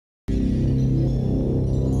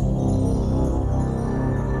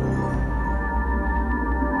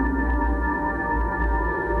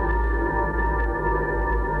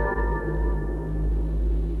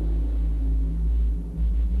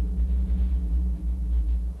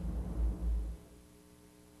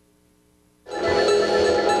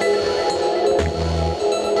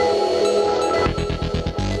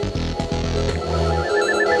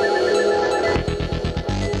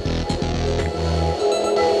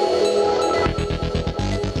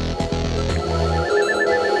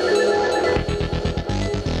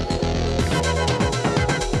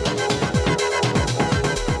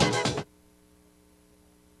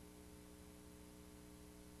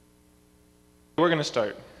We're going to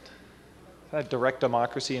start. That direct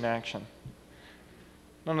democracy in action.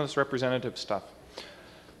 None of this representative stuff.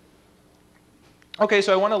 Okay,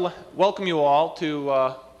 so I want to welcome you all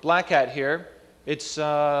to Black Hat here. It's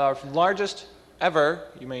our largest ever,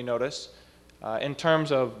 you may notice, in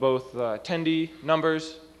terms of both attendee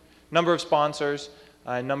numbers, number of sponsors,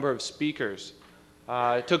 and number of speakers.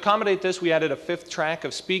 To accommodate this, we added a fifth track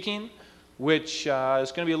of speaking, which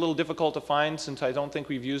is going to be a little difficult to find since I don't think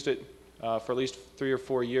we've used it for at least 3 or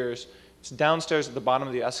 4 years. It's downstairs at the bottom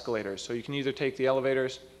of the escalators, so you can either take the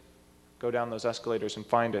elevators, go down those escalators and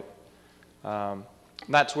find it.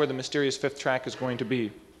 That's where the mysterious fifth track is going to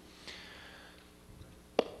be.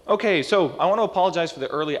 Okay, so I want to apologize for the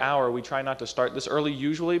early hour. We try not to start this early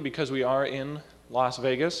usually because we are in Las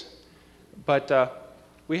Vegas. But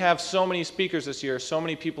we have so many speakers this year, so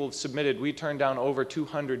many people have submitted. We turned down over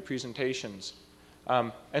 200 presentations.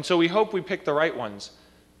 And so we hope we pick the right ones.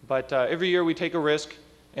 But every year we take a risk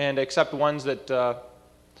and accept ones that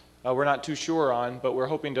we're not too sure on, but we're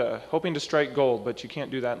hoping to strike gold. But you can't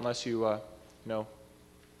do that unless you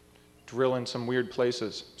drill in some weird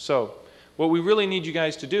places. So what we really need you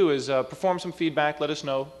guys to do is perform some feedback. Let us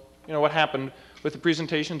know, what happened with the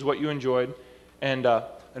presentations, what you enjoyed, and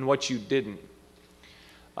what you didn't.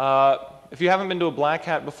 If you haven't been to a Black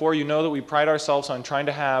Hat before, you know that we pride ourselves on trying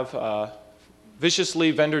to have viciously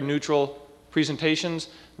vendor-neutral presentations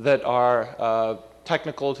that are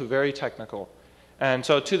technical to very technical. And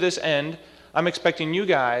so to this end, I'm expecting you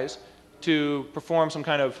guys to perform some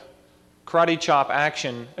kind of karate chop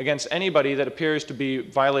action against anybody that appears to be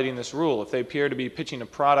violating this rule. If they appear to be pitching a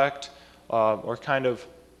product or kind of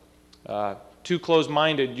too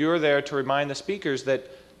closed-minded, you're there to remind the speakers that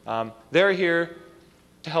they're here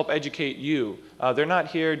to help educate you. They're not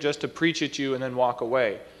here just to preach at you and then walk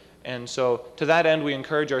away. And so to that end, we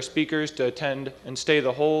encourage our speakers to attend and stay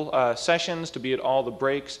the whole sessions, to be at all the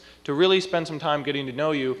breaks, to really spend some time getting to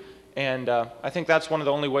know you. And I think that's one of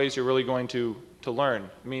the only ways you're really going to learn.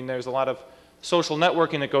 I mean, there's a lot of social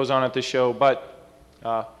networking that goes on at this show, but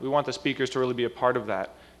we want the speakers to really be a part of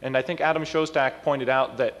that. And I think Adam Shostak pointed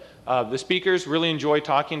out that the speakers really enjoy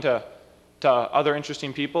talking to other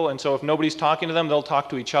interesting people, and so if nobody's talking to them, they'll talk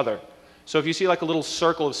to each other. So if you see like a little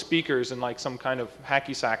circle of speakers in like some kind of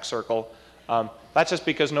hacky sack circle, that's just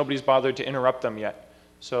because nobody's bothered to interrupt them yet.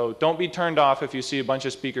 So don't be turned off if you see a bunch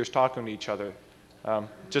of speakers talking to each other,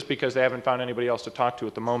 just because they haven't found anybody else to talk to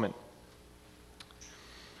at the moment.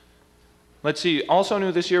 Let's see, also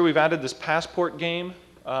new this year, we've added this passport game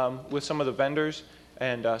with some of the vendors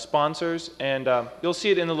and sponsors, and you'll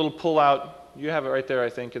see it in the little pull-out. You have it right there,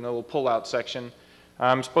 I think, in the little pull-out section.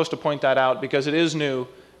 I'm supposed to point that out because it is new,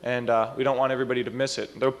 and we don't want everybody to miss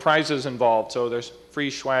it. There are prizes involved, so there's free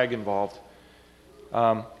swag involved.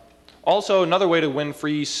 Also, another way to win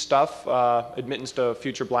free stuff, admittance to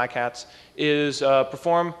future Black Hats, is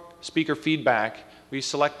perform speaker feedback. We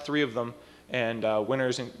select 3 of them, and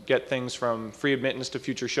winners get things from free admittance to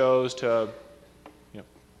future shows to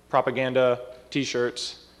propaganda,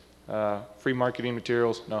 T-shirts, free marketing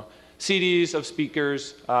materials, CDs of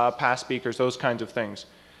speakers, past speakers, those kinds of things.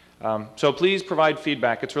 So please provide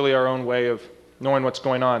feedback. It's really our own way of knowing what's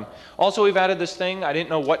going on. Also, we've added this thing. I didn't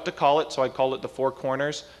know what to call it, so I called it the 4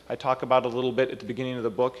 corners. I talk about it a little bit at the beginning of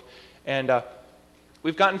the book. And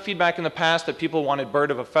we've gotten feedback in the past that people wanted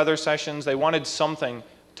bird of a feather sessions. They wanted something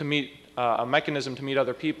to meet, a mechanism to meet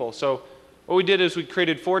other people. So what we did is we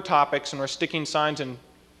created 4 topics, and we're sticking signs in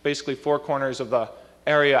basically 4 corners of the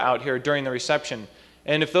area out here during the reception.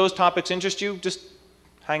 And if those topics interest you, just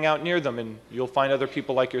hang out near them and you'll find other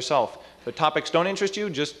people like yourself. If the topics don't interest you,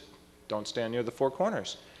 just don't stand near the 4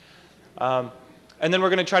 corners. And then we're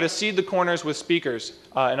going to try to seed the corners with speakers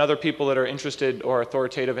and other people that are interested or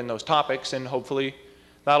authoritative in those topics, and hopefully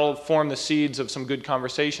that'll form the seeds of some good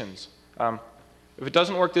conversations. If it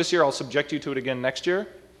doesn't work this year, I'll subject you to it again next year.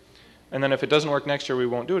 And then if it doesn't work next year, we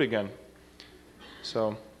won't do it again.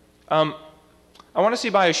 So I want to see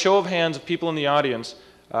by a show of hands of people in the audience,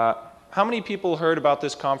 how many people heard about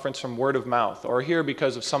this conference from word of mouth or here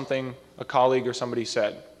because of something a colleague or somebody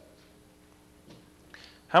said?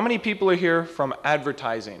 How many people are here from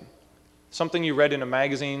advertising? Something you read in a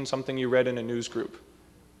magazine, something you read in a news group.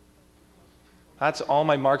 That's all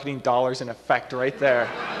my marketing dollars in effect right there.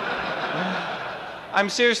 I'm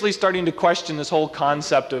seriously starting to question this whole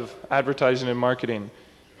concept of advertising and marketing.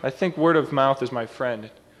 I think word of mouth is my friend.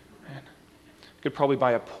 Man, I could probably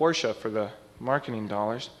buy a Porsche for the marketing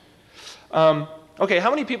dollars. Okay, how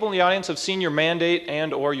many people in the audience have seen your mandate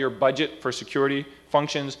and or your budget for security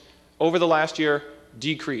functions over the last year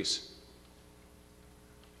decrease?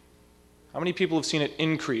 How many people have seen it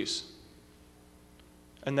increase?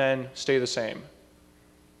 and then stay the same.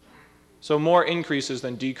 So more increases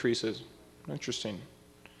than decreases. Interesting.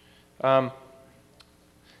 How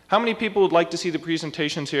many people would like to see the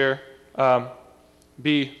presentations here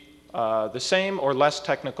be the same or less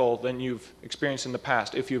technical than you've experienced in the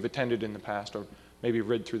past, if you've attended in the past or maybe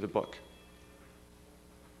read through the book?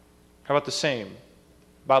 How about the same?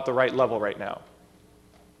 About the right level right now?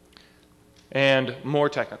 And more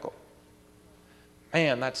technical?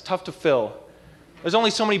 Man, that's tough to fill. There's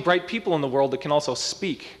only so many bright people in the world that can also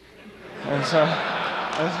speak. And so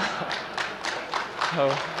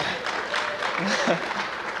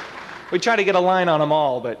we try to get a line on them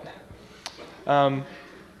all, but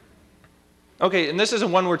okay, and this is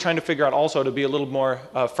one we're trying to figure out also to be a little more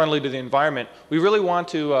friendly to the environment. We really want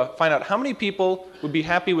to find out how many people would be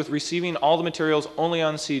happy with receiving all the materials only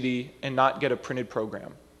on CD and not get a printed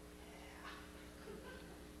program.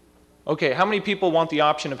 Okay, how many people want the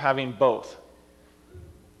option of having both?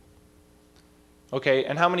 Okay,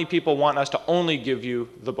 and how many people want us to only give you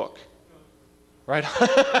the book? Right?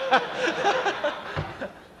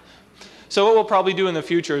 So what we'll probably do in the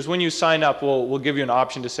future is when you sign up, we'll give you an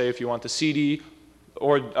option to say if you want the CD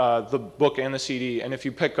or the book and the CD. And if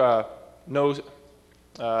you pick we'll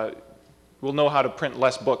know how to print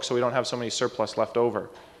less books so we don't have so many surplus left over.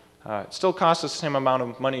 It still costs us the same amount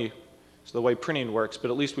of money as the way printing works,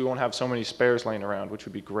 but at least we won't have so many spares laying around, which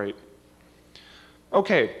would be great.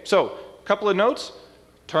 Okay, so a couple of notes.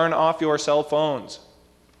 Turn off your cell phones.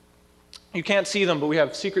 You can't see them, but we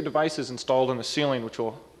have secret devices installed in the ceiling which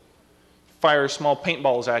will fire small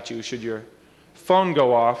paintballs at you should your phone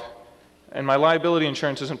go off. And my liability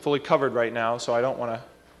insurance isn't fully covered right now, so I don't want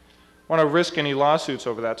to risk any lawsuits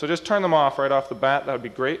over that. So just turn them off right off the bat. That would be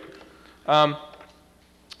great. I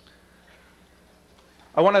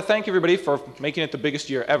want to thank everybody for making it the biggest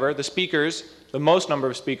year ever. The speakers, the most number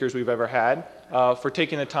of speakers we've ever had, for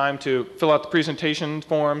taking the time to fill out the presentation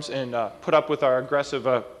forms and put up with our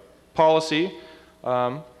aggressive policy.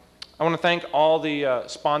 I want to thank all the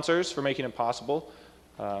sponsors for making it possible.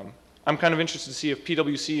 I'm kind of interested to see if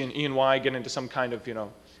PwC and E&Y get into some kind of,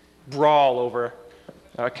 brawl over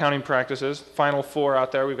accounting practices. Final four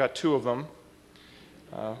out there, we've got two of them.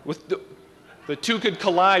 With the two could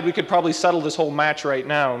collide, we could probably settle this whole match right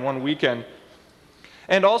now in one weekend.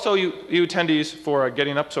 And also you attendees for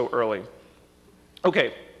getting up so early.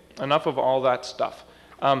 Okay, enough of all that stuff.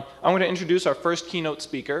 I'm going to introduce our first keynote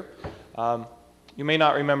speaker. You may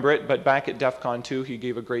not remember it, but back at DEF CON 2, he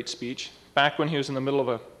gave a great speech. Back when he was in the middle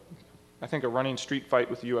of I think a running street fight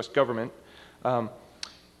with the US government.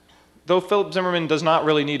 Though Philip Zimmermann does not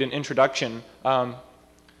really need an introduction,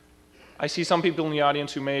 I see some people in the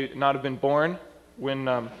audience who may not have been born when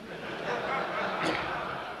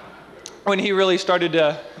when he really started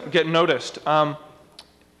to get noticed.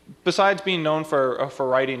 Besides being known for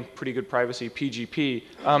writing pretty good privacy, PGP,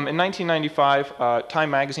 in 1995,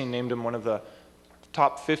 Time magazine named him one of the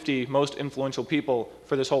top 50 most influential people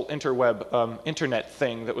for this whole interweb internet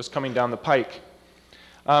thing that was coming down the pike.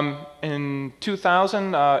 In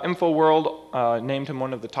 2000, InfoWorld named him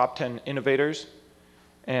one of the top 10 innovators.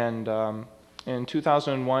 And in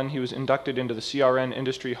 2001, he was inducted into the CRN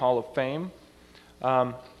Industry Hall of Fame.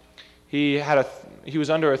 He was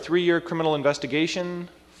under a 3-year criminal investigation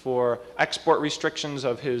for export restrictions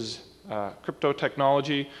of his crypto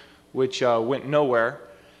technology, which went nowhere.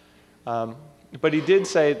 But he did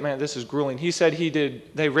say, man, this is grueling. He said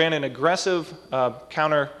they ran an aggressive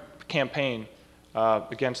counter campaign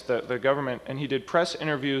against the government, and he did press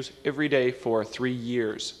interviews every day for 3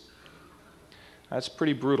 years. That's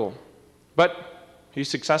pretty brutal. But he's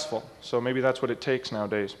successful, so maybe that's what it takes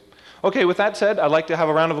nowadays. Okay, with that said, I'd like to have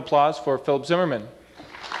a round of applause for Philip Zimmermann.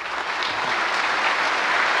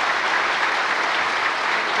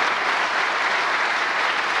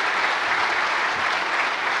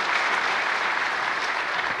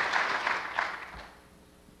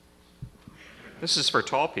 This is for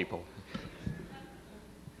tall people.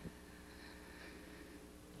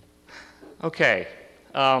 Okay.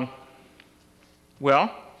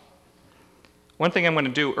 Well, one thing I'm going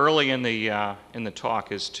to do early in the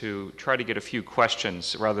talk is to try to get a few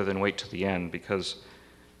questions rather than wait till the end, because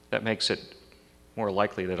that makes it more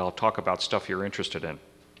likely that I'll talk about stuff you're interested in.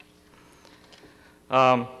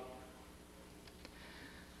 Well,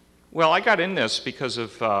 I got in this because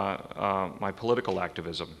of my political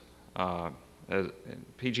activism.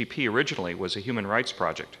 PGP originally was a human rights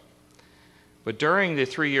project. But during the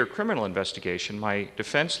 3-year criminal investigation, my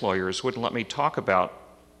defense lawyers wouldn't let me talk about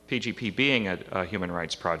PGP being a human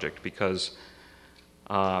rights project because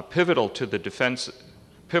pivotal to the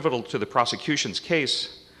prosecution's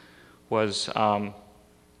case was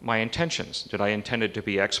my intentions. Did I intend it to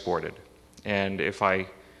be exported? And if I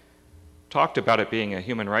talked about it being a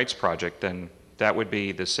human rights project, then that would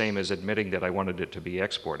be the same as admitting that I wanted it to be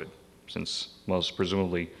exported, since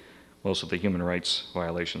presumably most of the human rights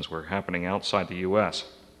violations were happening outside the US.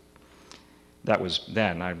 That was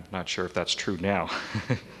then. I'm not sure if that's true now.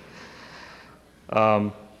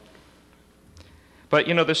 But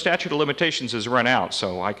you know, the statute of limitations has run out,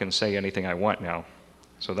 so I can say anything I want now.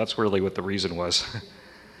 So that's really what the reason was.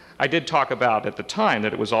 I did talk about at the time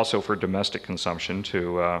that it was also for domestic consumption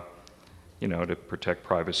to, you know, to protect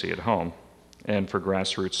privacy at home and for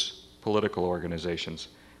grassroots political organizations.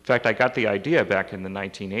 In fact, I got the idea back in the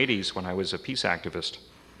 1980s when I was a peace activist.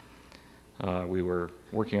 We were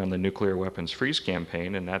working on the nuclear weapons freeze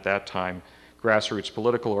campaign, and at that time, grassroots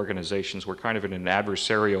political organizations were kind of in an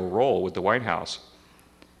adversarial role with the White House.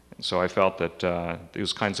 And so I felt that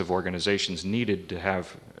those kinds of organizations needed to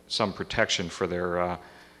have some protection for their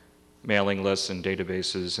mailing lists and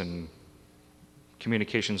databases and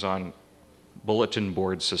communications on bulletin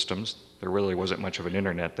board systems. There really wasn't much of an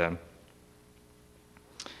internet then.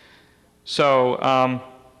 So,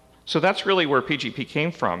 so that's really where PGP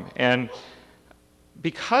came from. And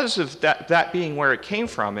because of that being where it came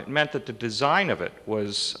from, it meant that the design of it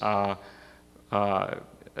was a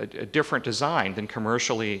different design than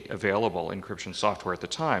commercially available encryption software at the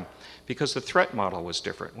time, because the threat model was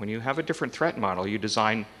different. When you have a different threat model, you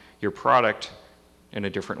design your product in a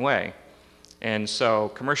different way. And so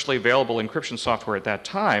commercially available encryption software at that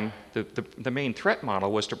time, the main threat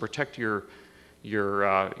model was to protect your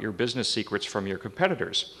business secrets from your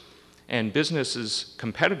competitors. And businesses'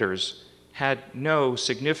 competitors had no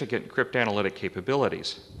significant cryptanalytic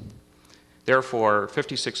capabilities. Therefore,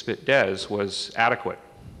 56-bit DES was adequate.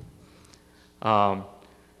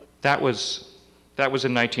 That was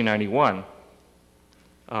in 1991.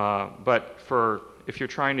 But if you're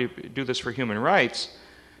trying to do this for human rights,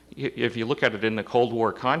 if you look at it in the Cold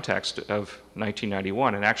War context of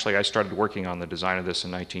 1991, and actually I started working on the design of this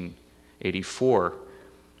in 1984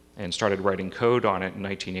 and started writing code on it in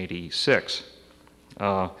 1986.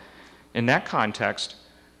 In that context,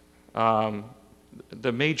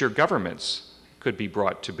 the major governments could be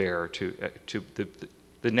brought to bear to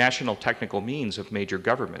the national technical means of major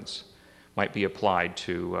governments might be applied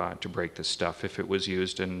to break this stuff if it was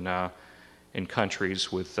used in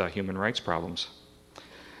countries with human rights problems.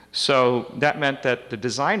 So that meant that the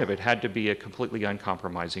design of it had to be a completely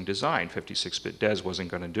uncompromising design. 56-bit DES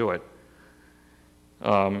wasn't going to do it.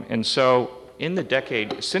 And so in the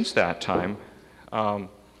decade since that time,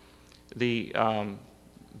 the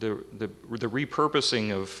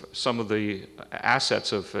repurposing of some of the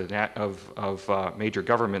assets of major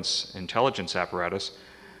governments' intelligence apparatus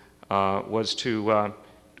was to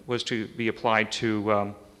be applied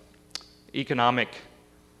to economic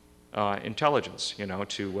intelligence, you know,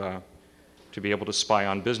 to be able to spy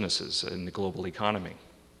on businesses in the global economy.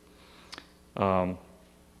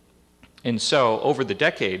 And so over the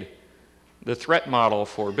decade, the threat model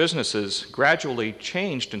for businesses gradually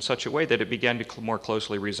changed in such a way that it began to more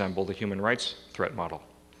closely resemble the human rights threat model.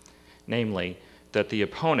 Namely, that the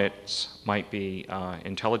opponents might be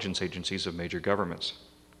intelligence agencies of major governments.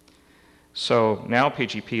 So now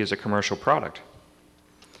PGP is a commercial product.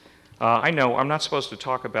 I know I'm not supposed to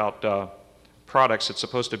talk about products, it's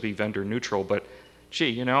supposed to be vendor neutral, but gee,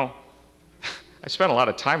 you know, I spent a lot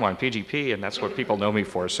of time on PGP, and that's what people know me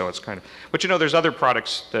for, so it's kind of... But you know, there's other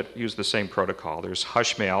products that use the same protocol. There's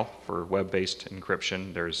Hushmail for web-based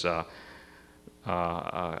encryption. There's a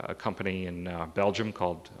company in Belgium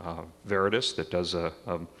called Veritas that does a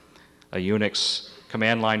Unix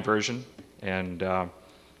command line version, and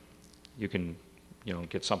you can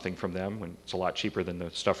get something from them when it's a lot cheaper than the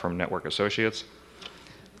stuff from Network Associates.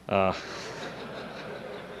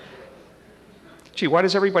 Gee, why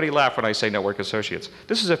does everybody laugh when I say Network Associates?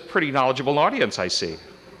 This is a pretty knowledgeable audience, I see.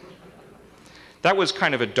 That was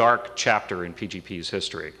kind of a dark chapter in PGP's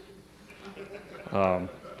history.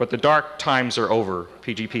 But the dark times are over.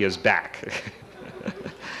 PGP is back.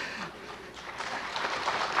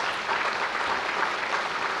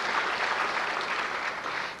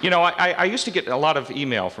 You know, I used to get a lot of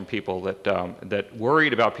email from people that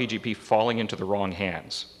worried about PGP falling into the wrong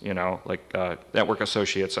hands, you know, like Network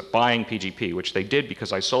Associates buying PGP, which they did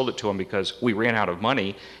because I sold it to them because we ran out of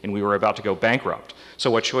money and we were about to go bankrupt. So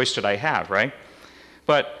what choice did I have, right?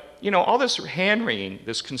 But, you know, all this hand-wringing,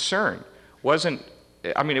 this concern, wasn't,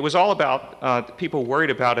 I mean, it was all about people worried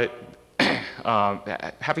about it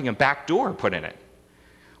having a back door put in it.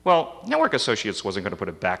 Well, Network Associates wasn't going to put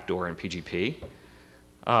a back door in PGP.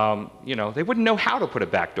 You know, they wouldn't know how to put a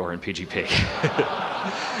backdoor in PGP.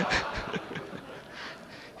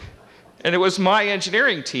 And it was my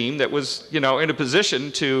engineering team that was, in a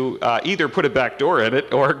position to either put a backdoor in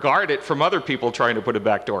it or guard it from other people trying to put a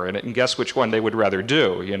backdoor in it, and guess which one they would rather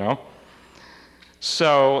do,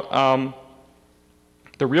 So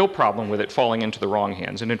the real problem with it falling into the wrong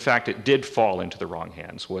hands, and in fact it did fall into the wrong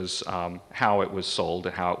hands, was how it was sold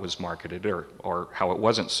and how it was marketed, or how it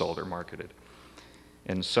wasn't sold or marketed.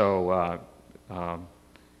 And so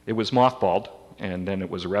it was mothballed, and then it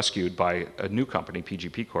was rescued by a new company,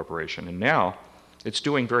 PGP Corporation, and now it's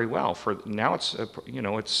doing very well. Now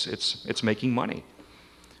it's it's making money,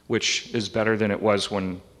 which is better than it was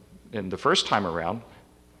in the first time around,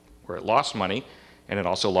 where it lost money, and it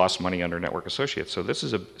also lost money under Network Associates. So this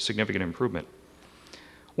is a significant improvement.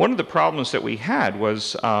 One of the problems that we had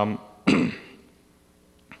was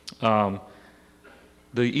the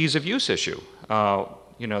ease of use issue.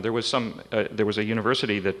 There was a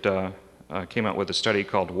university that came out with a study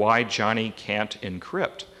called "Why Johnny Can't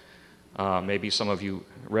Encrypt." Maybe some of you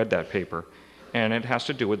read that paper, and it has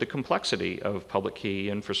to do with the complexity of public key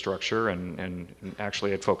infrastructure, and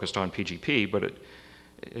actually it focused on PGP, but it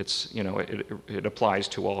applies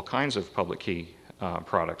to all kinds of public key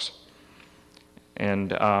products.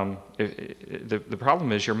 And the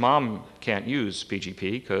problem is your mom can't use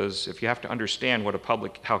PGP, because if you have to understand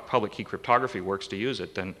how public key cryptography works to use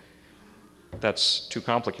it, then that's too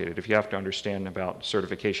complicated. If you have to understand about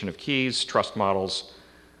certification of keys, trust models,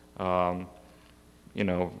 why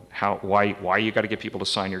you got to get people to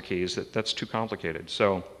sign your keys, that's too complicated.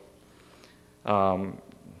 So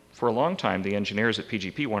for a long time, the engineers at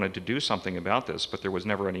PGP wanted to do something about this, but there was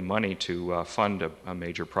never any money to fund a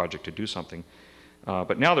major project to do something.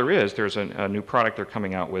 But now there's a new product they're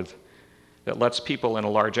coming out with that lets people in a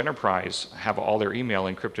large enterprise have all their email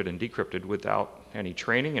encrypted and decrypted without any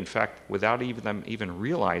training, in fact, without them even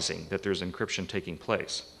realizing that there's encryption taking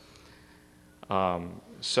place.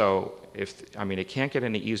 So it can't get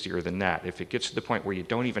any easier than that. If it gets to the point where you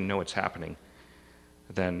don't even know it's happening,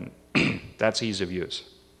 then that's ease of use.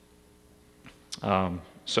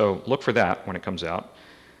 So look for that when it comes out.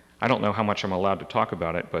 I don't know how much I'm allowed to talk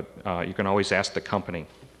about it, but you can always ask the company.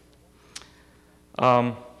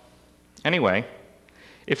 Anyway,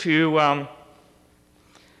 if you,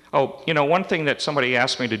 one thing that somebody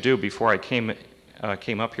asked me to do before I came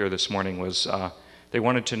up here this morning was they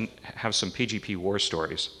wanted to have some PGP war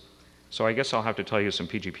stories. So I guess I'll have to tell you some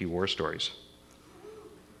PGP war stories.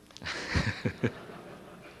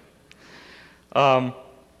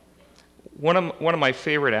 One of my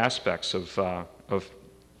favorite aspects of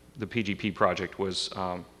the PGP project was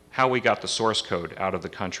how we got the source code out of the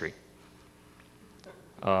country.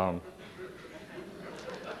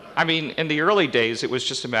 In the early days, it was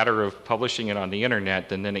just a matter of publishing it on the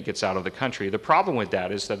internet, and then it gets out of the country. The problem with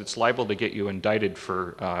that is that it's liable to get you indicted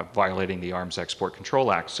for violating the Arms Export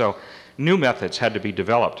Control Act. So new methods had to be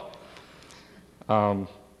developed,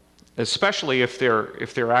 especially if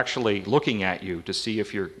they're actually looking at you to see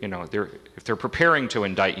if if they're preparing to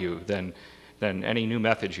indict you. Then any new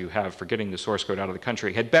methods you have for getting the source code out of the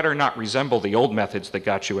country had better not resemble the old methods that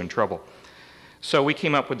got you in trouble. So we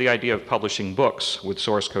came up with the idea of publishing books with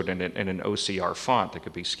source code in it in an OCR font that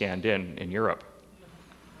could be scanned in Europe,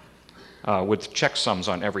 with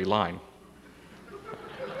checksums on every line.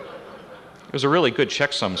 It was a really good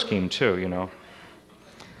checksum scheme too,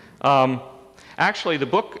 Actually, the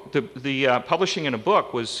book, the publishing in a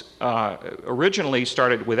book was originally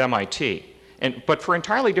started with MIT. But for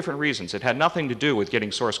entirely different reasons. It had nothing to do with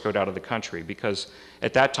getting source code out of the country, because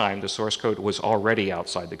at that time the source code was already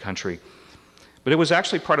outside the country. But it was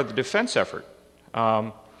actually part of the defense effort.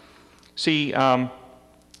 Bruce Schneier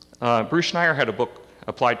had a book,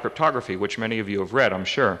 Applied Cryptography, which many of you have read, I'm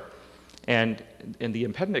sure. And in the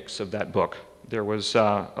appendix of that book, there was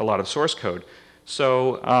a lot of source code.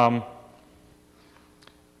 So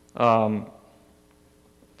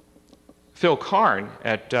Phil Karn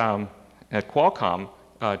at Qualcomm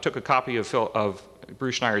took a copy of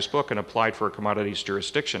Bruce Schneier's book and applied for a commodities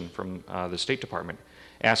jurisdiction from the State Department,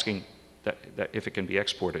 asking that if it can be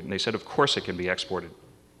exported. And they said, of course it can be exported,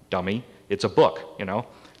 dummy. It's a book,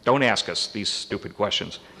 Don't ask us these stupid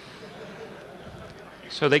questions.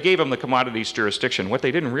 So they gave him the commodities jurisdiction. What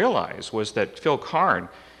they didn't realize was that Phil Karn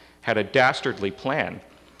had a dastardly plan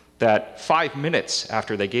that 5 minutes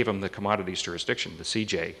after they gave him the commodities jurisdiction, the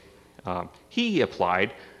CJ, he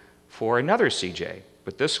applied for another CJ,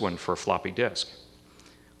 but this one for a floppy disk,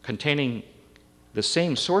 containing the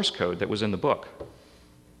same source code that was in the book.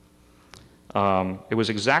 It was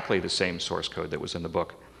exactly the same source code that was in the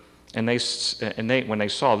book. And when they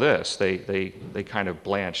saw this, they kind of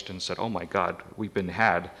blanched and said, "Oh my God, we've been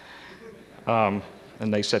had."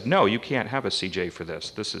 And they said, no, you can't have a CJ for this.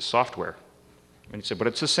 This is software. And he said, but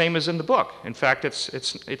it's the same as in the book. In fact,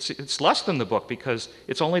 it's less than the book because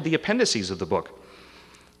it's only the appendices of the book,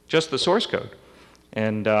 just the source code.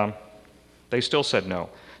 And they still said no.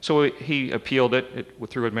 So he appealed it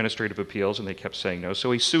through administrative appeals, and they kept saying no.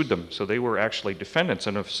 So he sued them. So they were actually defendants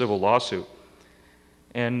in a civil lawsuit.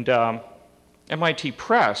 And MIT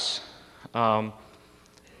Press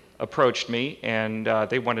approached me, and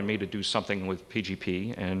they wanted me to do something with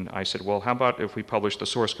PGP. And I said, well, how about if we publish the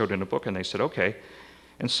source code in a book? And they said, okay.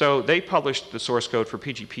 And so they published the source code for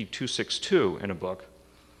PGP 262 in a book,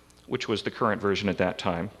 which was the current version at that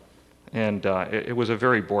time. And it was a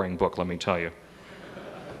very boring book, let me tell you.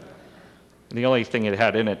 The only thing it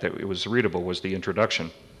had in it that it was readable was the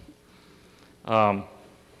introduction.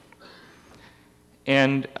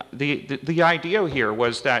 And the idea here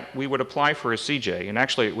was that we would apply for a CJ, and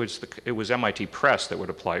actually it was MIT Press that would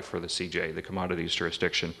apply for the CJ, the commodities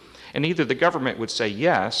jurisdiction. And either the government would say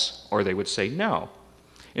yes, or they would say no.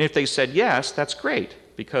 And if they said yes, that's great,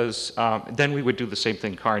 because then we would do the same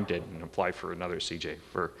thing Karn did and apply for another CJ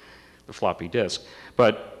for the floppy disk.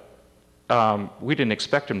 But we didn't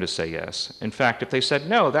expect them to say yes. In fact, if they said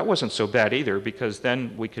no, that wasn't so bad either, because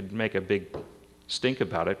then we could make a big stink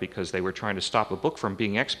about it, because they were trying to stop a book from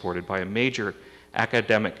being exported by a major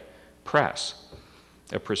academic press,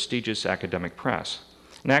 a prestigious academic press.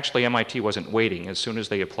 And actually, MIT wasn't waiting. As soon as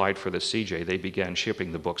they applied for the CJ, they began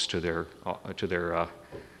shipping the books to their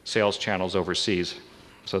sales channels overseas.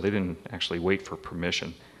 So they didn't actually wait for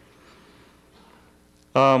permission.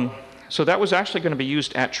 So that was actually going to be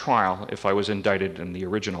used at trial if I was indicted in the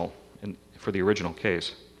original, for the original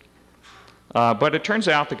case. But it turns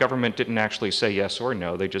out the government didn't actually say yes or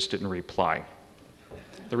no, they just didn't reply.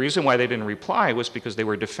 The reason why they didn't reply was because they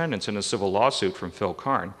were defendants in a civil lawsuit from Phil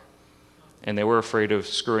Karn, and they were afraid of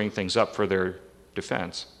screwing things up for their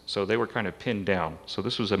defense. So they were kind of pinned down. So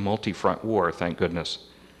this was a multi-front war, thank goodness.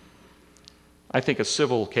 I think a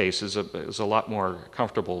civil case is a lot more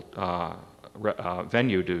comfortable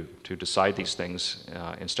venue to decide these things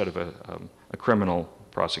instead of a criminal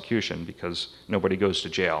prosecution, because nobody goes to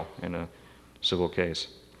jail in a civil case.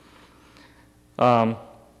 So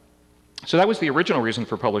that was the original reason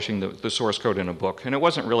for publishing the source code in a book, and it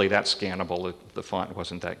wasn't really that scannable. The font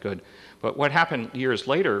wasn't that good. But what happened years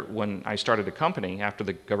later when I started a company after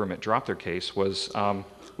the government dropped their case was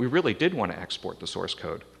we really did want to export the source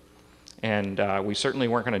code. And we certainly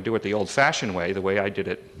weren't going to do it the old-fashioned way, the way I did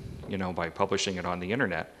it, by publishing it on the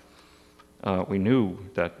internet. We knew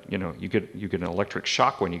that, you get an electric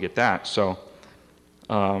shock when you get that. So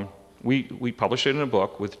we published it in a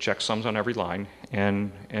book with checksums on every line,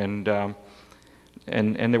 and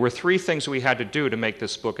there were three things we had to do to make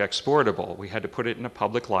this book exportable. We had to put it in a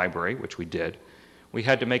public library, which we did. We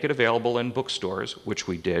had to make it available in bookstores, which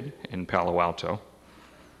we did in Palo Alto.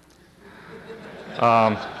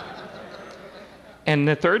 And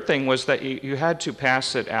the third thing was that you had to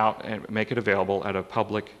pass it out and make it available at a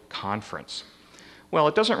public conference. Well,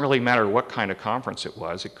 it doesn't really matter what kind of conference it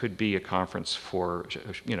was. It could be a conference for,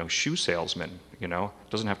 shoe salesmen, It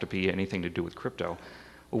doesn't have to be anything to do with crypto.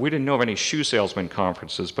 Well, we didn't know of any shoe salesman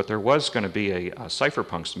conferences, but there was going to be a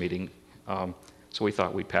cypherpunks meeting, so we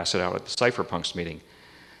thought we'd pass it out at the cypherpunks meeting.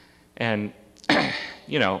 And,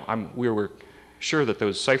 we were sure that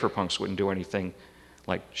those cypherpunks wouldn't do anything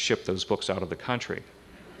like ship those books out of the country.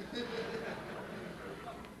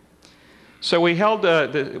 So we had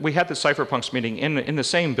the cypherpunks meeting in the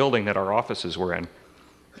same building that our offices were in,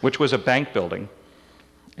 which was a bank building.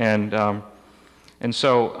 And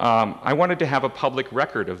so I wanted to have a public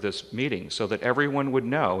record of this meeting so that everyone would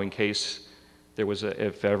know in case there was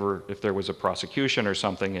if there was a prosecution or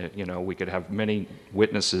something, we could have many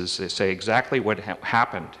witnesses that say exactly what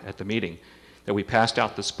happened at the meeting, that we passed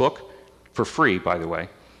out this book for free, by the way,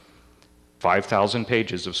 5,000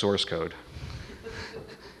 pages of source code.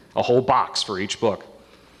 A whole box for each book.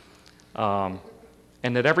 And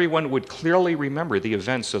that everyone would clearly remember the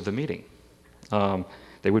events of the meeting.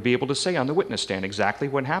 They would be able to say on the witness stand exactly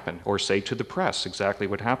what happened, or say to the press exactly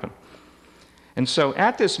what happened. And so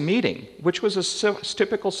at this meeting, which was a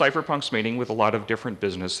typical cypherpunks meeting with a lot of different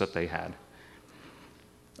business that they had,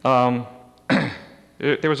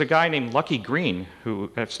 there was a guy named Lucky Green,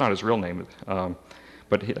 who, that's not his real name,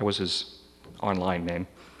 but that was his online name.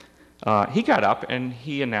 He got up and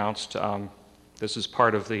he announced, this is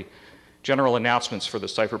part of the general announcements for the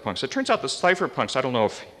cypherpunks. It turns out the cypherpunks, I don't know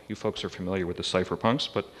if you folks are familiar with the cypherpunks,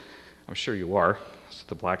 but I'm sure you are. It's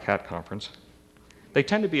the Black Hat Conference. They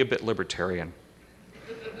tend to be a bit libertarian,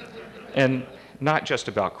 and not just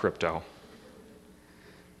about crypto.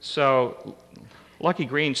 So Lucky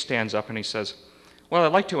Green stands up and he says, Well,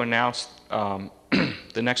 I'd like to announce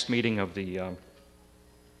the next meeting of the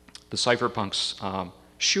Cypherpunks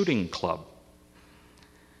shooting club.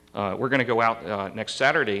 We're going to go out next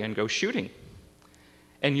Saturday and go shooting.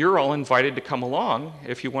 And you're all invited to come along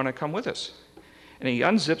if you want to come with us. And he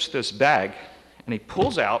unzips this bag, and he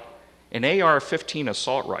pulls out an AR-15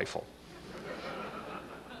 assault rifle.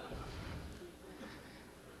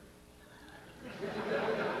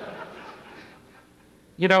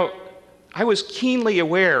 You know, I was keenly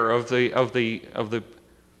aware of the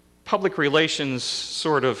public relations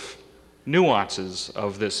sort of nuances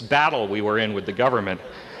of this battle we were in with the government.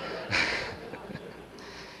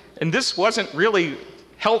 And this wasn't really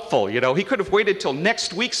helpful, you know. He could have waited till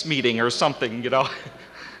next week's meeting or something, you know,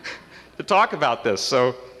 to talk about this.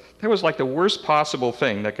 So that was like the worst possible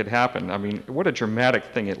thing that could happen. I mean, what a dramatic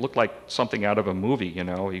thing. It looked like something out of a movie, you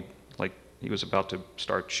know. He was about to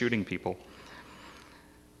start shooting people.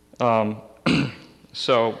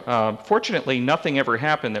 Fortunately, nothing ever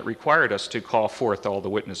happened that required us to call forth all the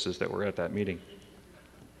witnesses that were at that meeting.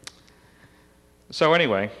 So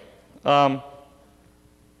anyway, so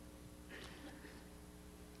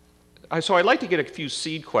I'd like to get a few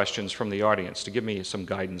seed questions from the audience to give me some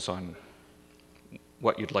guidance on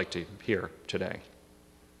what you'd like to hear today.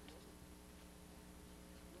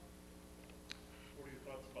 What are your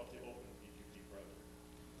thoughts about the Open PGP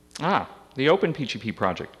project? The Open PGP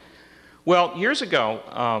project. Well, years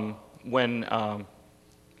ago, when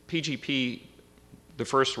PGP, the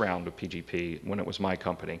first round of PGP, when it was my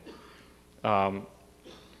company,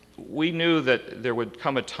 we knew that there would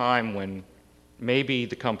come a time when maybe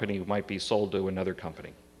the company might be sold to another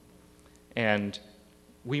company, and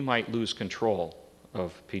we might lose control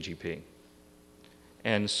of PGP.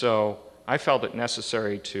 And so I felt it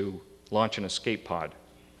necessary to launch an escape pod.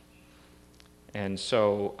 And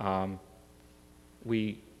so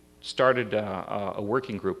we started a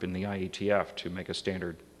working group in the IETF to make a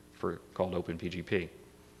standard called OpenPGP,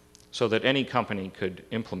 so that any company could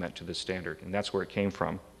implement to this standard, and that's where it came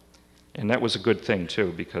from. And that was a good thing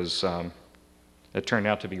too, because it turned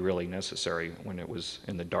out to be really necessary when it was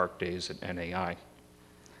in the dark days at NAI.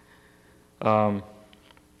 But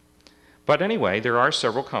anyway, there are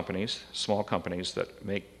several companies, small companies, that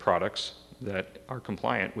make products that are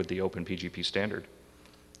compliant with the OpenPGP standard.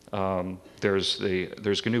 There's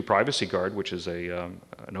GNU Privacy Guard, which is an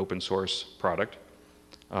open source product.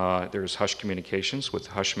 There's Hush Communications with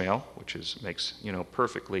Hushmail, which makes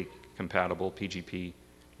perfectly compatible PGP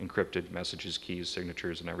encrypted messages, keys,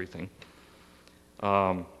 signatures, and everything.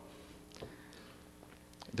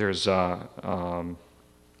 There's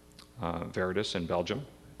Veritas in Belgium.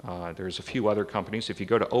 There's a few other companies. If you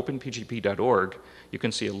go to openpgp.org, you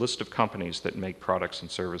can see a list of companies that make products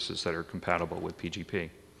and services that are compatible with PGP.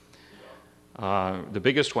 The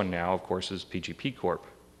biggest one now, of course, is PGP Corp,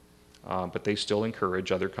 but they still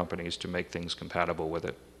encourage other companies to make things compatible with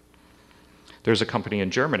it. There's a company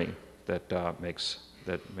in Germany that makes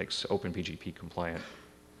OpenPGP compliant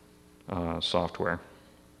software.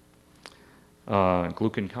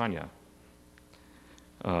 Glucan-Kanya.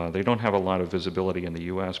 They don't have a lot of visibility in the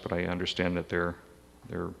U.S., but I understand that they're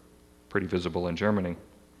pretty visible in Germany.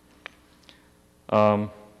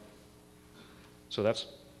 So that's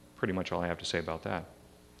pretty much all I have to say about that.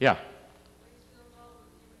 Yeah?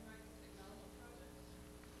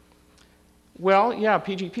 Well, yeah,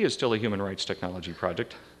 PGP is still a human rights technology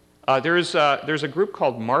project. There's a group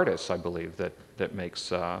called Martis, I believe, that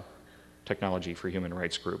makes technology for human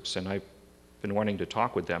rights groups, and I've been wanting to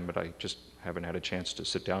talk with them, but I just haven't had a chance to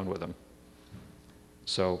sit down with them.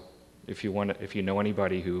 So if you know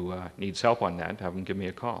anybody who needs help on that, have them give me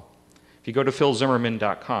a call. If you go to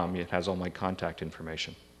philzimmermann.com, it has all my contact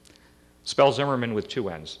information. Spell Zimmermann with 2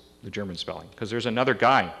 N's, the German spelling, because there's another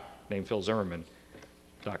guy named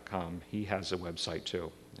philzimmermann.com. He has a website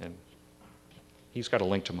too, and he's got a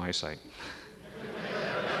link to my site.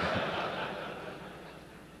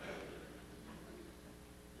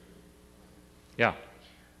 Yeah.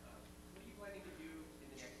 What are you planning to do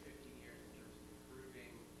in the next 15 years in terms of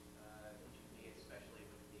improving PGP, especially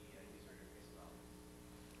with the user interface development?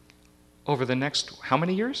 Over the next, how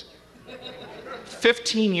many years?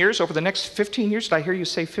 15 years? Over the next 15 years? Did I hear you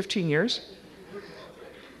say 15 years?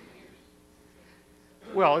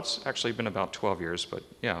 Well, it's actually been about 12 years, but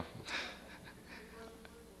yeah.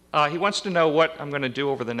 He wants to know what I'm going to do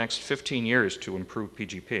over the next 15 years to improve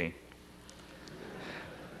PGP.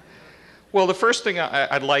 Well, the first thing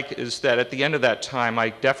I'd like is that at the end of that time, I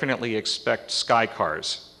definitely expect sky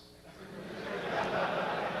cars.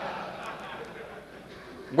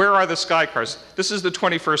 Where are the sky cars? This is the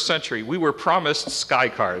 21st century. We were promised sky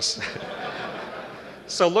cars.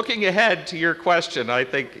 So looking ahead to your question, I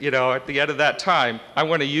think, at the end of that time, I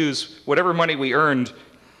want to use whatever money we earned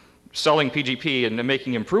selling PGP and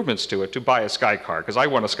making improvements to it to buy a Sky car, because I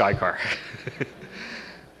want a Sky car.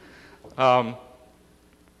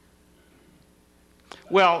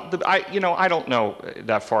 Well, I don't know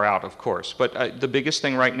that far out, of course, but the biggest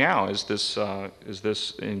thing right now is this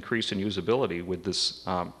increase in usability with this.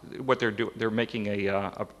 What they're doing, they're making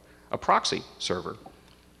a proxy server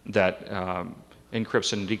that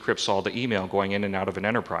encrypts and decrypts all the email going in and out of an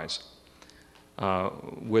enterprise,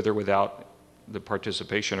 with or without the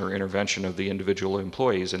participation or intervention of the individual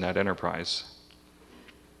employees in that enterprise.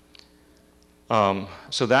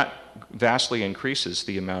 So that vastly increases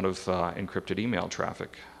the amount of encrypted email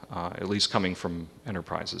traffic, at least coming from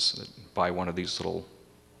enterprises that buy one of these little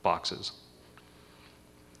boxes.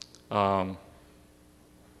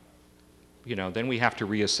 Then we have to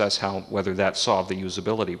reassess whether that solved the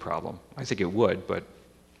usability problem. I think it would, but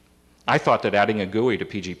I thought that adding a GUI to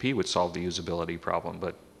PGP would solve the usability problem,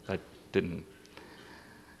 but that didn't.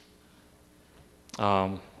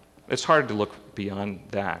 It's hard to look beyond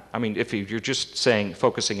that. I mean, if you're just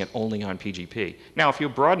focusing it only on PGP. Now, if you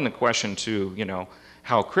broaden the question to,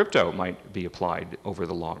 how crypto might be applied over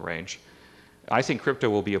the long range, I think crypto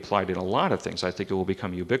will be applied in a lot of things. I think it will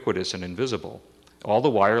become ubiquitous and invisible. All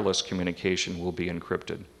the wireless communication will be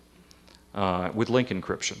encrypted with link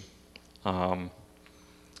encryption. We're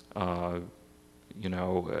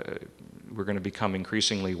going to become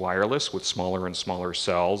increasingly wireless with smaller and smaller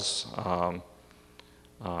cells.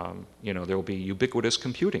 There will be ubiquitous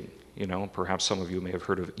computing. Perhaps some of you may have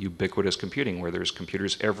heard of ubiquitous computing, where there's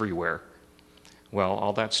computers everywhere. Well,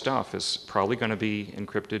 all that stuff is probably going to be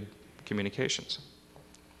encrypted communications.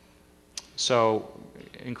 So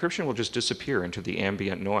encryption will just disappear into the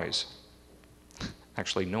ambient noise.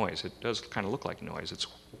 Actually, noise. It does kind of look like noise. It's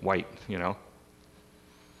white,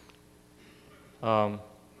 Now,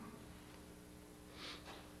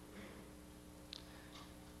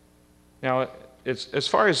 as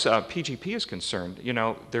far as PGP is concerned,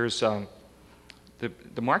 there's the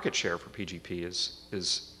market share for PGP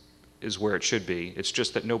is where it should be. It's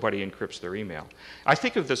just that nobody encrypts their email. I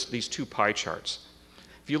think of these two pie charts.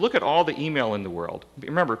 If you look at all the email in the world,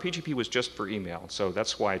 remember PGP was just for email, so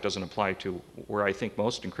that's why it doesn't apply to where I think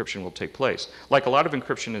most encryption will take place. Like a lot of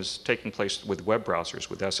encryption is taking place with web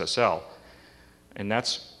browsers, with SSL, and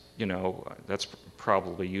that's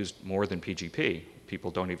probably used more than PGP.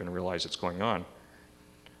 People don't even realize it's going on.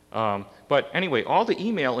 But anyway, all the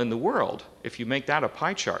email in the world, if you make that a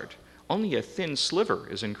pie chart, only a thin sliver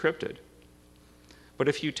is encrypted. But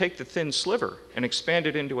if you take the thin sliver and expand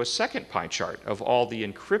it into a second pie chart of all the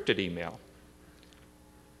encrypted email,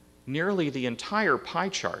 nearly the entire pie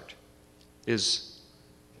chart is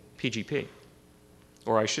PGP.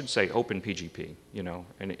 Or I should say open PGP,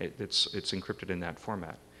 and it's encrypted in that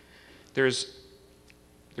format. There's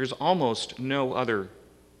almost no other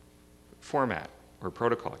format or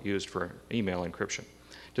protocol used for email encryption,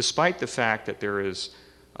 despite the fact that there is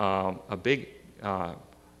a big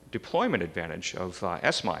deployment advantage of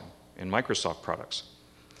SMIME in Microsoft products.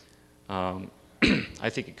 I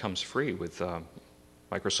think it comes free with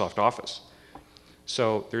Microsoft Office.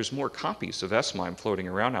 So there's more copies of SMIME floating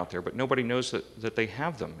around out there, but nobody knows that they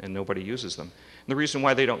have them and nobody uses them. And the reason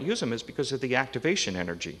why they don't use them is because of the activation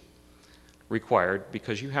energy required,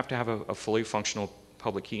 because you have to have a fully functional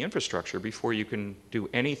public key infrastructure before you can do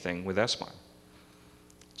anything with SMIME.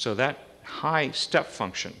 So that high step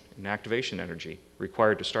function in activation energy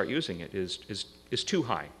required to start using it is too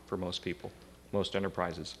high for most people, most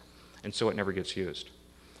enterprises, and so it never gets used.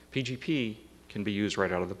 PGP can be used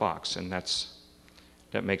right out of the box, and that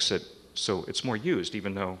makes it so it's more used,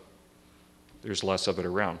 even though there's less of it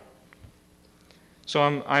around. So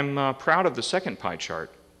I'm proud of the second pie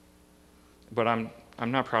chart, but I'm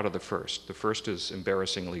not proud of the first. The first is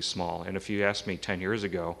embarrassingly small, and if you asked me 10 years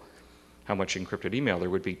ago how much encrypted email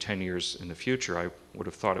there would be 10 years in the future, I would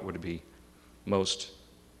have thought it would be most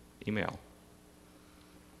email.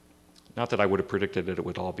 Not that I would have predicted that it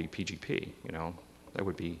would all be PGP, that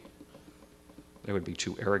would be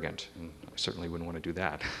too arrogant, and I certainly wouldn't want to do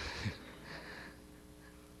that.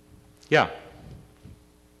 Yeah.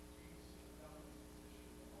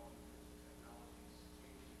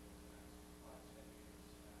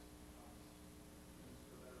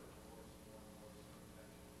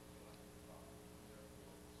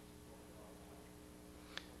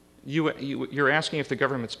 You're asking if the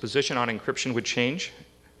government's position on encryption would change?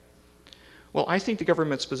 Well, I think the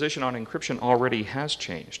government's position on encryption already has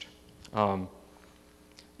changed. We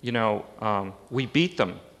beat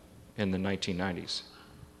them in the 1990s.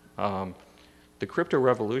 The crypto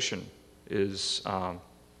revolution is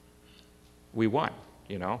we won,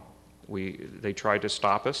 you know. They tried to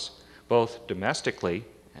stop us, both domestically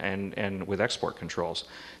and with export controls.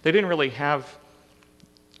 They didn't really have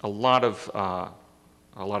a lot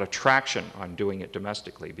of traction on doing it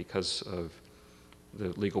domestically because of the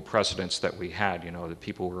legal precedents that we had. You know, that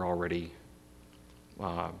people were already,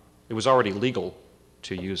 it was already legal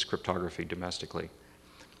to use cryptography domestically.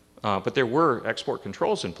 But there were export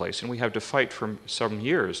controls in place, and we had to fight for some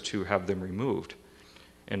years to have them removed.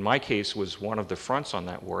 And my case was one of the fronts on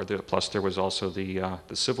that war. Plus, there was also the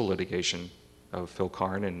civil litigation of Phil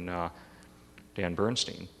Karn and Dan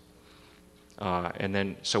Bernstein. And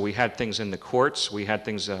then, so we had things in the courts, we had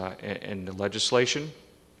things in the legislation.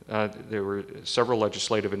 There were several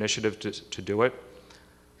legislative initiatives to do it.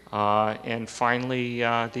 And finally,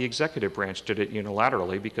 the executive branch did it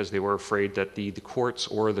unilaterally because they were afraid that the courts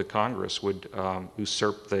or the Congress would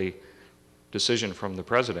usurp the decision from the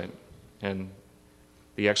president. And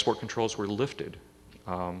the export controls were lifted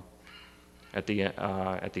at the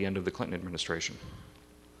end of the Clinton administration.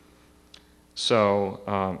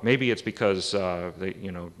 So maybe it's because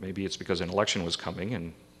maybe it's because an election was coming,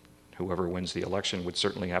 and whoever wins the election would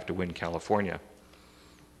certainly have to win California.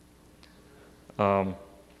 But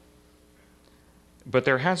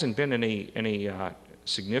there hasn't been any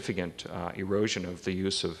significant erosion of the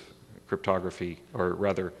use of cryptography, or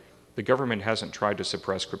rather, the government hasn't tried to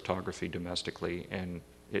suppress cryptography domestically, and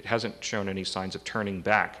it hasn't shown any signs of turning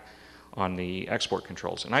back on the export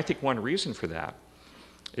controls. And I think one reason for that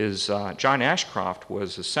is John Ashcroft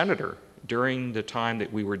was a senator during the time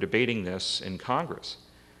that we were debating this in Congress.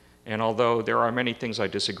 And although there are many things I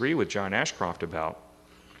disagree with John Ashcroft about,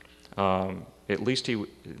 at least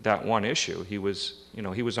that one issue, he was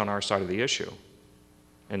on our side of the issue.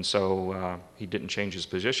 And so he didn't change his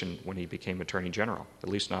position when he became Attorney General, at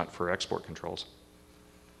least not for export controls.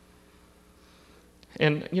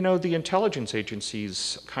 And, you know, the intelligence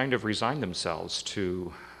agencies kind of resigned themselves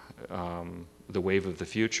to the wave of the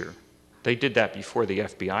future. They did that before the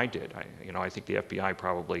FBI did. I think the FBI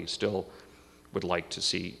probably still would like to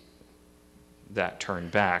see that turn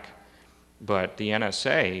back. But the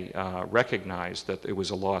NSA recognized that it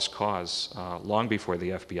was a lost cause long before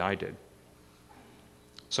the FBI did.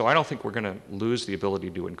 So I don't think we're going to lose the ability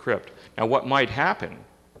to encrypt. Now, what might happen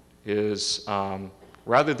is,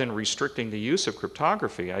 rather than restricting the use of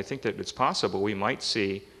cryptography, I think that it's possible we might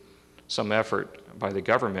see some effort by the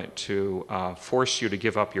government to force you to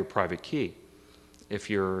give up your private key if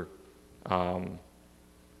you're,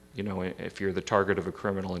 if you're the target of a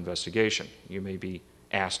criminal investigation. You may be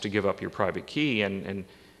asked to give up your private key, and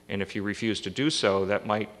if you refuse to do so, that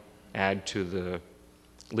might add to the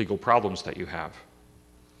legal problems that you have.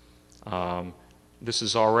 This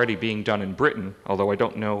is already being done in Britain, although I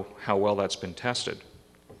don't know how well that's been tested.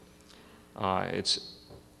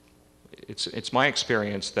 It's my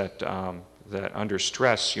experience that, that under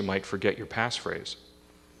stress you might forget your passphrase.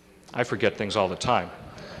 I forget things all the time.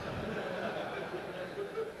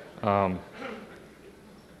 I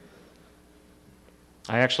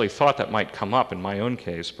actually thought that might come up in my own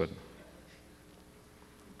case,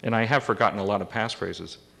 and I have forgotten a lot of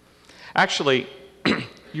passphrases. Actually,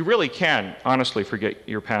 you really can honestly forget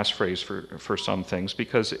your passphrase for some things,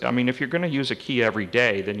 because, I mean, if you're going to use a key every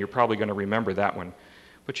day, then you're probably going to remember that one.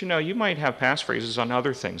 But, you know, you might have passphrases on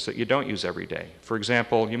other things that you don't use every day. For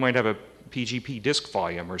example, you might have a PGP disk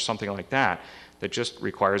volume or something like that that just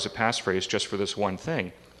requires a passphrase just for this one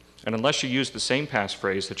thing. And unless you use the same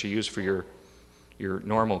passphrase that you use for your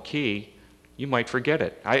normal key, you might forget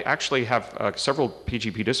it. I actually have several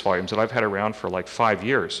PGP disk volumes that I've had around for like 5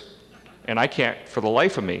 years. And I can't, for the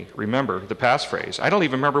life of me, remember the passphrase. I don't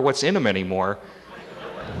even remember what's in them anymore.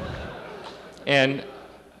 And,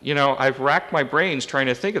 you know, I've racked my brains trying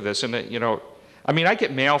to think of this. And, you know, I mean, I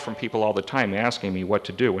get mail from people all the time asking me what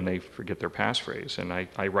to do when they forget their passphrase. And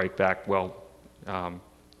I write back, well,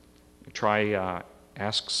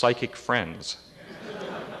 ask psychic friends.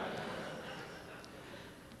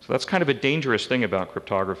 So that's kind of a dangerous thing about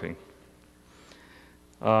cryptography.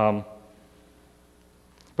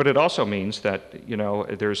 But it also means that, you know,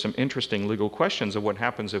 there's some interesting legal questions of what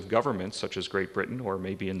happens if governments, such as Great Britain, or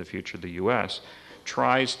maybe in the future the US,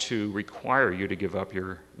 tries to require you to give up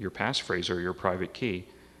your passphrase or your private key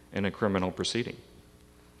in a criminal proceeding.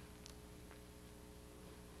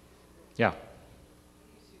 Yeah?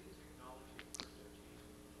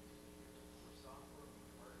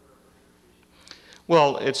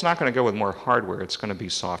 Well, it's not going to go with more hardware, it's going to be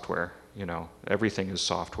software. You know, everything is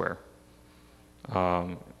software.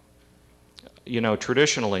 You know,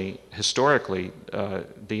 traditionally, historically, the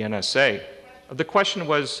NSA, the question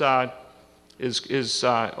was,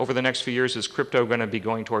 over the next few years, is crypto going to be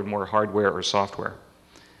going toward more hardware or software?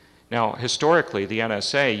 Now, historically, the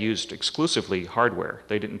NSA used exclusively hardware.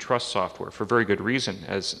 They didn't trust software for very good reason,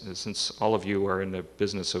 since all of you are in the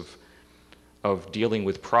business of dealing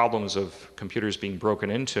with problems of computers being broken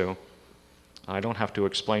into. I don't have to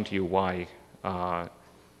explain to you why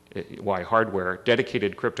hardware,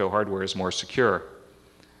 dedicated crypto hardware, is more secure.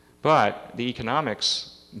 But the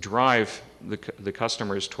economics drive the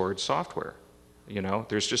customers towards software. You know,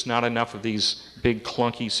 there's just not enough of these big,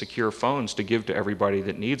 clunky, secure phones to give to everybody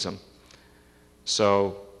that needs them.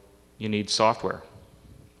 So you need software.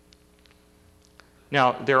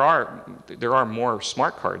 Now, there are more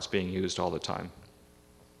smart cards being used all the time.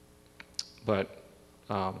 But,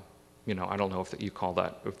 you know, I don't know if you call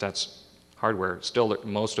that, if that's hardware. Still,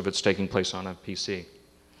 most of it's taking place on a PC.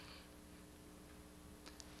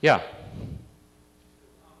 Yeah?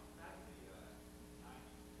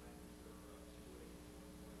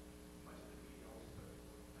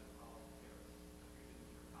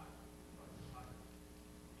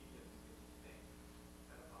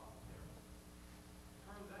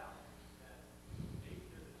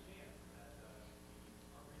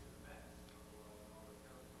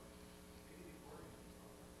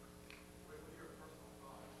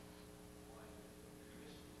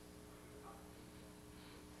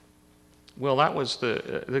 Well, that was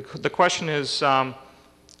the question is, during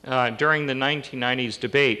the 1990s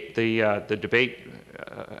debate, the debate,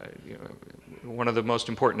 you know, one of the most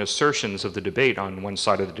important assertions of the debate on one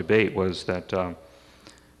side of the debate was that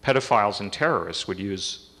pedophiles and terrorists would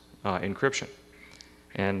use encryption.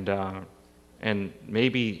 And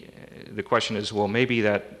maybe the question is, well, maybe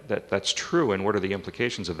that's true, and what are the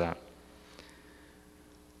implications of that?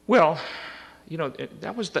 Well, you know,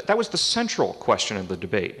 that was the central question of the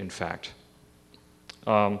debate, in fact.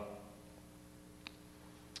 And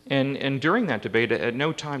during that debate, at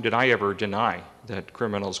no time did I ever deny that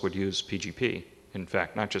criminals would use PGP. In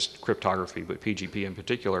fact, not just cryptography, but PGP in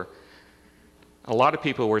particular. A lot of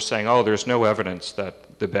people were saying, oh, there's no evidence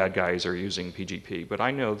that the bad guys are using PGP, but I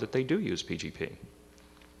know that they do use PGP.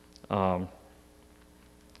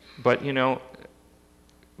 But, you know,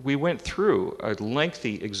 we went through a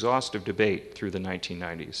lengthy, exhaustive debate through the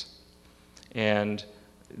 1990s. And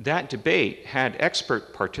that debate had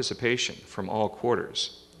expert participation from all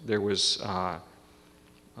quarters. There was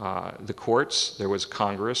the courts, there was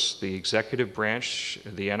Congress, the executive branch,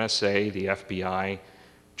 the NSA, the FBI,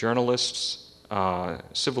 journalists,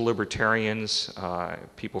 civil libertarians,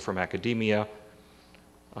 people from academia.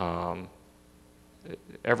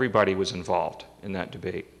 Everybody was involved in that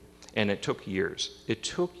debate. And it took years. It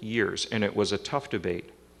took years, and it was a tough debate.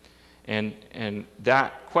 And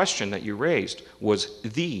that question that you raised was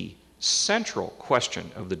the central question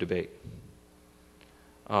of the debate.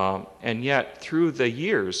 And yet, through the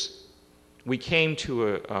years, we came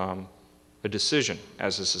to a decision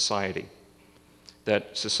as a society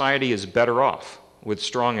that society is better off with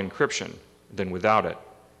strong encryption than without it,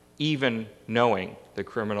 even knowing that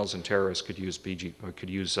criminals and terrorists could use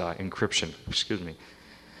encryption. Excuse me.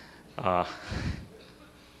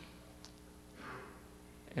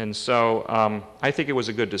 And so I think it was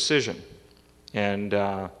a good decision. And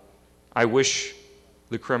I wish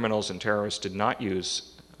the criminals and terrorists did not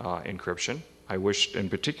use encryption. I wish, in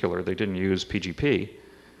particular, they didn't use PGP.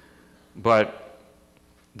 But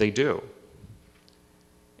they do.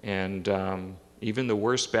 And even the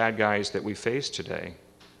worst bad guys that we face today,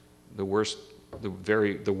 the worst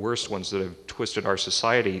ones that have twisted our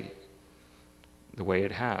society the way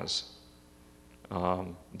it has,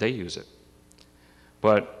 they use it.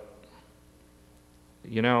 But,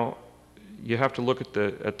 you know, you have to look at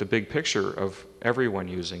the big picture of everyone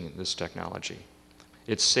using this technology.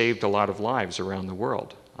 It's saved a lot of lives around the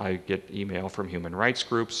world. I get email from human rights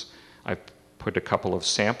groups. I put a couple of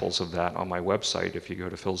samples of that on my website. If you go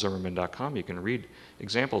to philzimmermann.com, you can read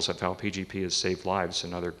examples of how PGP has saved lives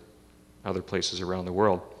in other places around the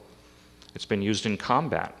world. It's been used in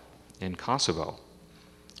combat in Kosovo.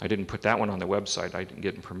 I didn't put that one on the website. I didn't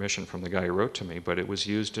get permission from the guy who wrote to me, but it was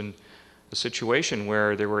used in a situation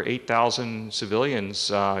where there were 8,000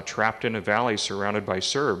 civilians trapped in a valley surrounded by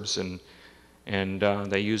Serbs, and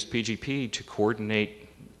they used PGP to coordinate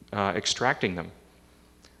extracting them.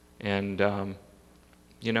 And,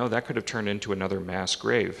 you know, that could have turned into another mass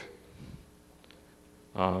grave.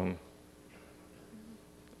 You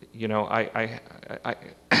know, I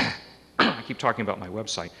keep talking about my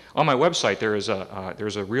website. On my website, there's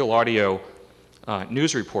a real audio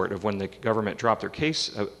news report of when the government dropped their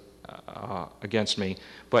case against me,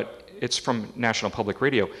 but it's from National Public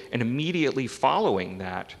Radio. And immediately following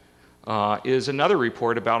that, is another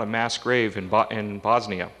report about a mass grave in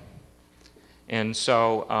Bosnia. And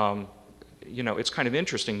so, you know, it's kind of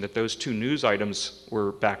interesting that those two news items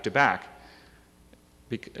were back to back.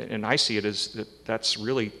 And I see it as that's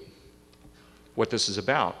really what this is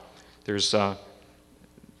about. There's the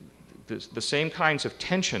same kinds of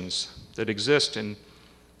tensions that exist in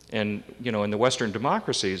you know, in the Western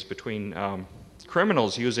democracies between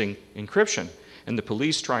criminals using encryption and the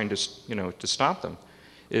police trying to, you know, to stop them,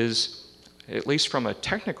 is, at least from a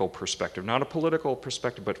technical perspective, not a political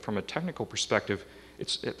perspective, but from a technical perspective,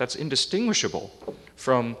 that's indistinguishable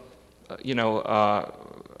from, you know,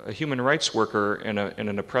 a human rights worker in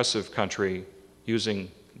an oppressive country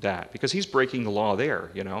using that, because he's breaking the law there,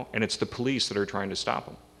 you know, and it's the police that are trying to stop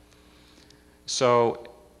him. So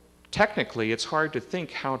technically, it's hard to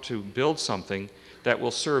think how to build something that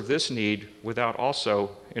will serve this need without also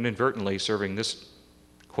inadvertently serving this,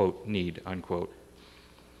 quote, need, unquote.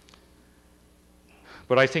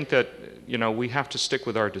 But I think that, you know, we have to stick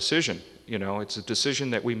with our decision. You know, it's a decision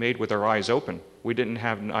that we made with our eyes open. We didn't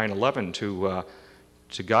have 9/11 to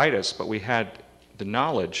guide us, but we had the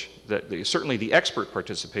knowledge that, certainly the expert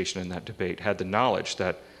participation in that debate had the knowledge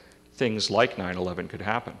that things like 9/11 could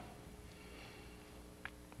happen.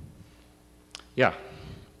 Yeah.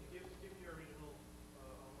 Given your original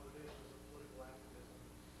motivations of political activism,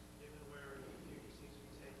 given where the future seems to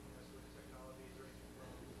be taking us with technologies ranging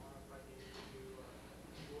from RFID to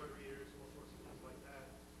keyboard readers, all sorts of things like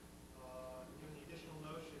that, given the additional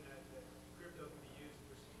notion that crypto can be used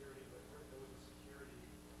for security, but crypto isn't security,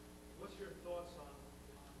 what's your thoughts on,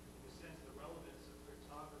 in a sense, the relevance of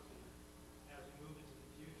cryptography as we move into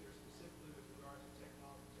the future, specifically with regard to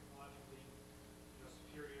technologically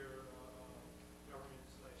superior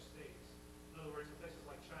government/states? In other words, in places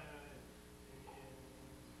like China and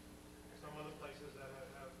some other places that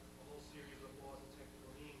have a whole series of laws and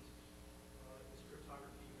technical means, is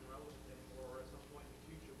cryptography even relevant anymore, or at some point in the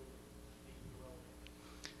future will it be relevant?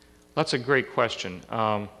 That's a great question.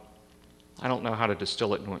 I don't know how to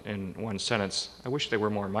distill it in one sentence. I wish there were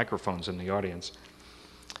more microphones in the audience.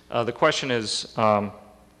 The question is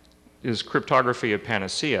cryptography a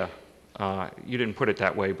panacea? You didn't put it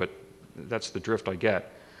that way, but that's the drift I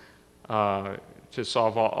get. To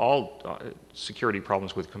solve all security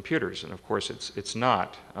problems with computers, and of course it's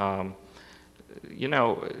not. You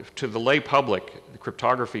know, to the lay public,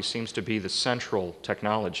 cryptography seems to be the central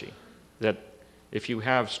technology, that if you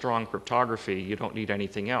have strong cryptography, you don't need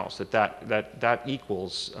anything else, that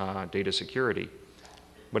equals data security.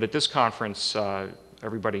 But at this conference,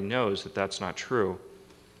 everybody knows that that's not true.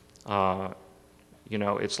 You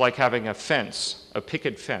know, it's like having a fence, a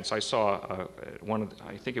picket fence. I saw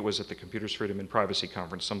I think it was at the Computers, Freedom, and Privacy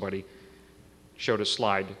Conference, somebody showed a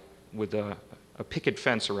slide with a picket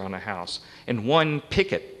fence around a house. And one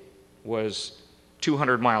picket was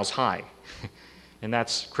 200 miles high. And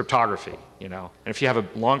that's cryptography, you know. And if you have a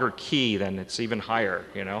longer key, then it's even higher,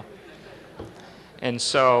 you know. And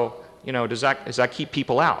so, you know, does that keep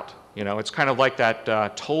people out? You know, it's kind of like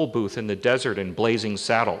that toll booth in the desert in Blazing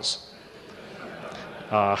Saddles.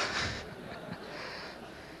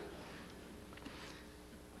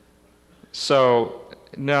 So,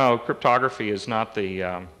 no, cryptography is not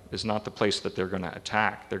the place that they're going to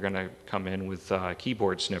attack. They're going to come in with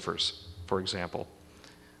keyboard sniffers, for example.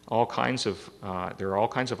 There are all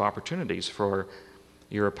kinds of opportunities for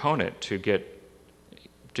your opponent to get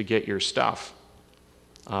your stuff.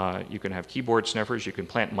 You can have keyboard sniffers. You can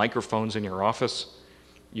plant microphones in your office.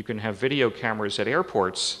 You can have video cameras at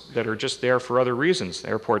airports that are just there for other reasons.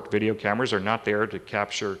 Airport video cameras are not there to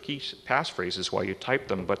capture passphrases while you type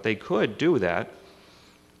them, but they could do that.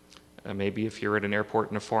 Maybe if you're at an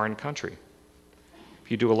airport in a foreign country.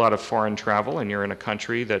 If you do a lot of foreign travel and you're in a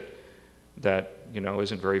country that you know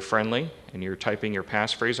isn't very friendly, and you're typing your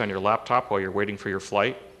passphrase on your laptop while you're waiting for your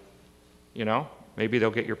flight, you know, maybe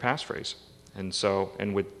they'll get your passphrase. And so,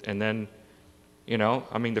 and then, you know,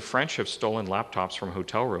 I mean, the French have stolen laptops from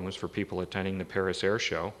hotel rooms for people attending the Paris Air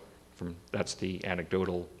Show. That's the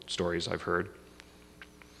anecdotal stories I've heard.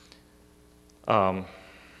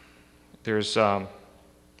 There's that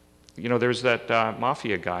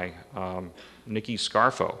mafia guy, Nicky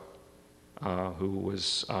Scarfo, who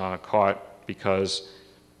was caught because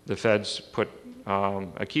the feds put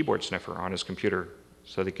a keyboard sniffer on his computer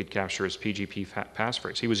so they could capture his PGP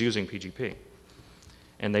passphrase. He was using PGP.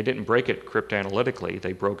 And they didn't break it cryptanalytically.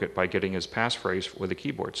 They broke it by getting his passphrase with a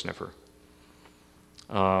keyboard sniffer.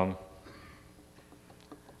 I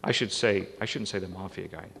shouldn't say the mafia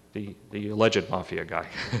guy, the alleged mafia guy.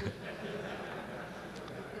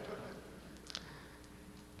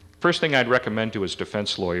 First thing I'd recommend to his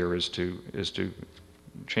defense lawyer is to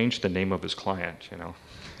change the name of his client, you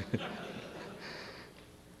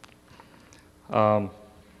know.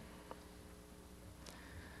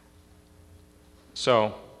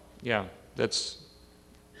 So, yeah, that's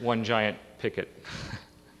one giant picket.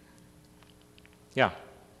 Yeah. Do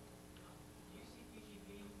you see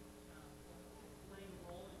PGP playing a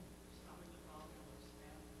role in stopping the problem of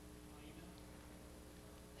spam on email?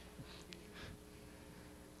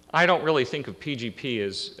 I don't really think of PGP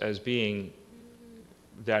as being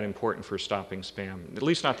that important for stopping spam, at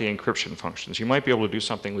least not the encryption functions. You might be able to do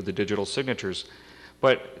something with the digital signatures,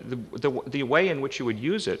 but the way in which you would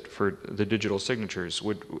use it for the digital signatures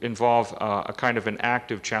would involve a kind of an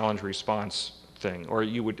active challenge response thing, or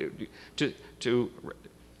you would,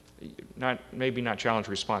 maybe not challenge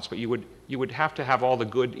response, but you would have to have all the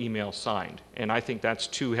good emails signed, and I think that's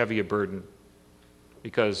too heavy a burden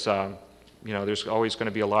because you know, there's always going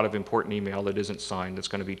to be a lot of important email that isn't signed that's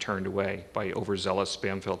going to be turned away by overzealous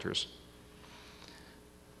spam filters.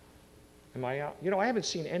 Am I out? You know, I haven't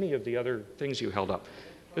seen any of the other things you held up.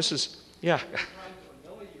 This is, yeah.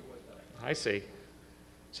 I see.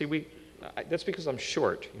 See, that's because I'm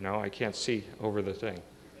short, you know, I can't see over the thing.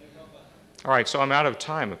 All right, so I'm out of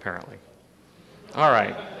time, apparently. All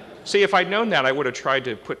right. See, if I'd known that, I would have tried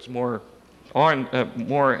to put more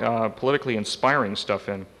politically inspiring stuff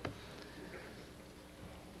in.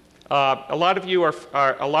 A lot of you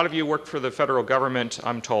work for the federal government,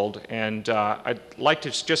 I'm told, and I'd like to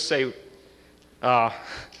just say,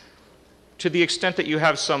 to the extent that you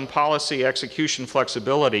have some policy execution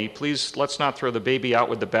flexibility, please let's not throw the baby out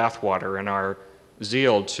with the bathwater in our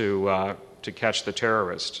zeal to catch the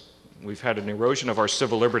terrorist. We've had an erosion of our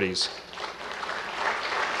civil liberties.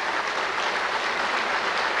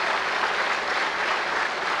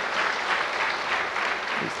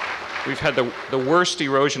 We've had the worst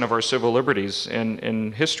erosion of our civil liberties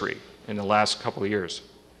in history in the last couple of years.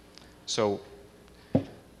 So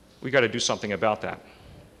we got to do something about that.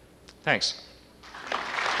 Thanks.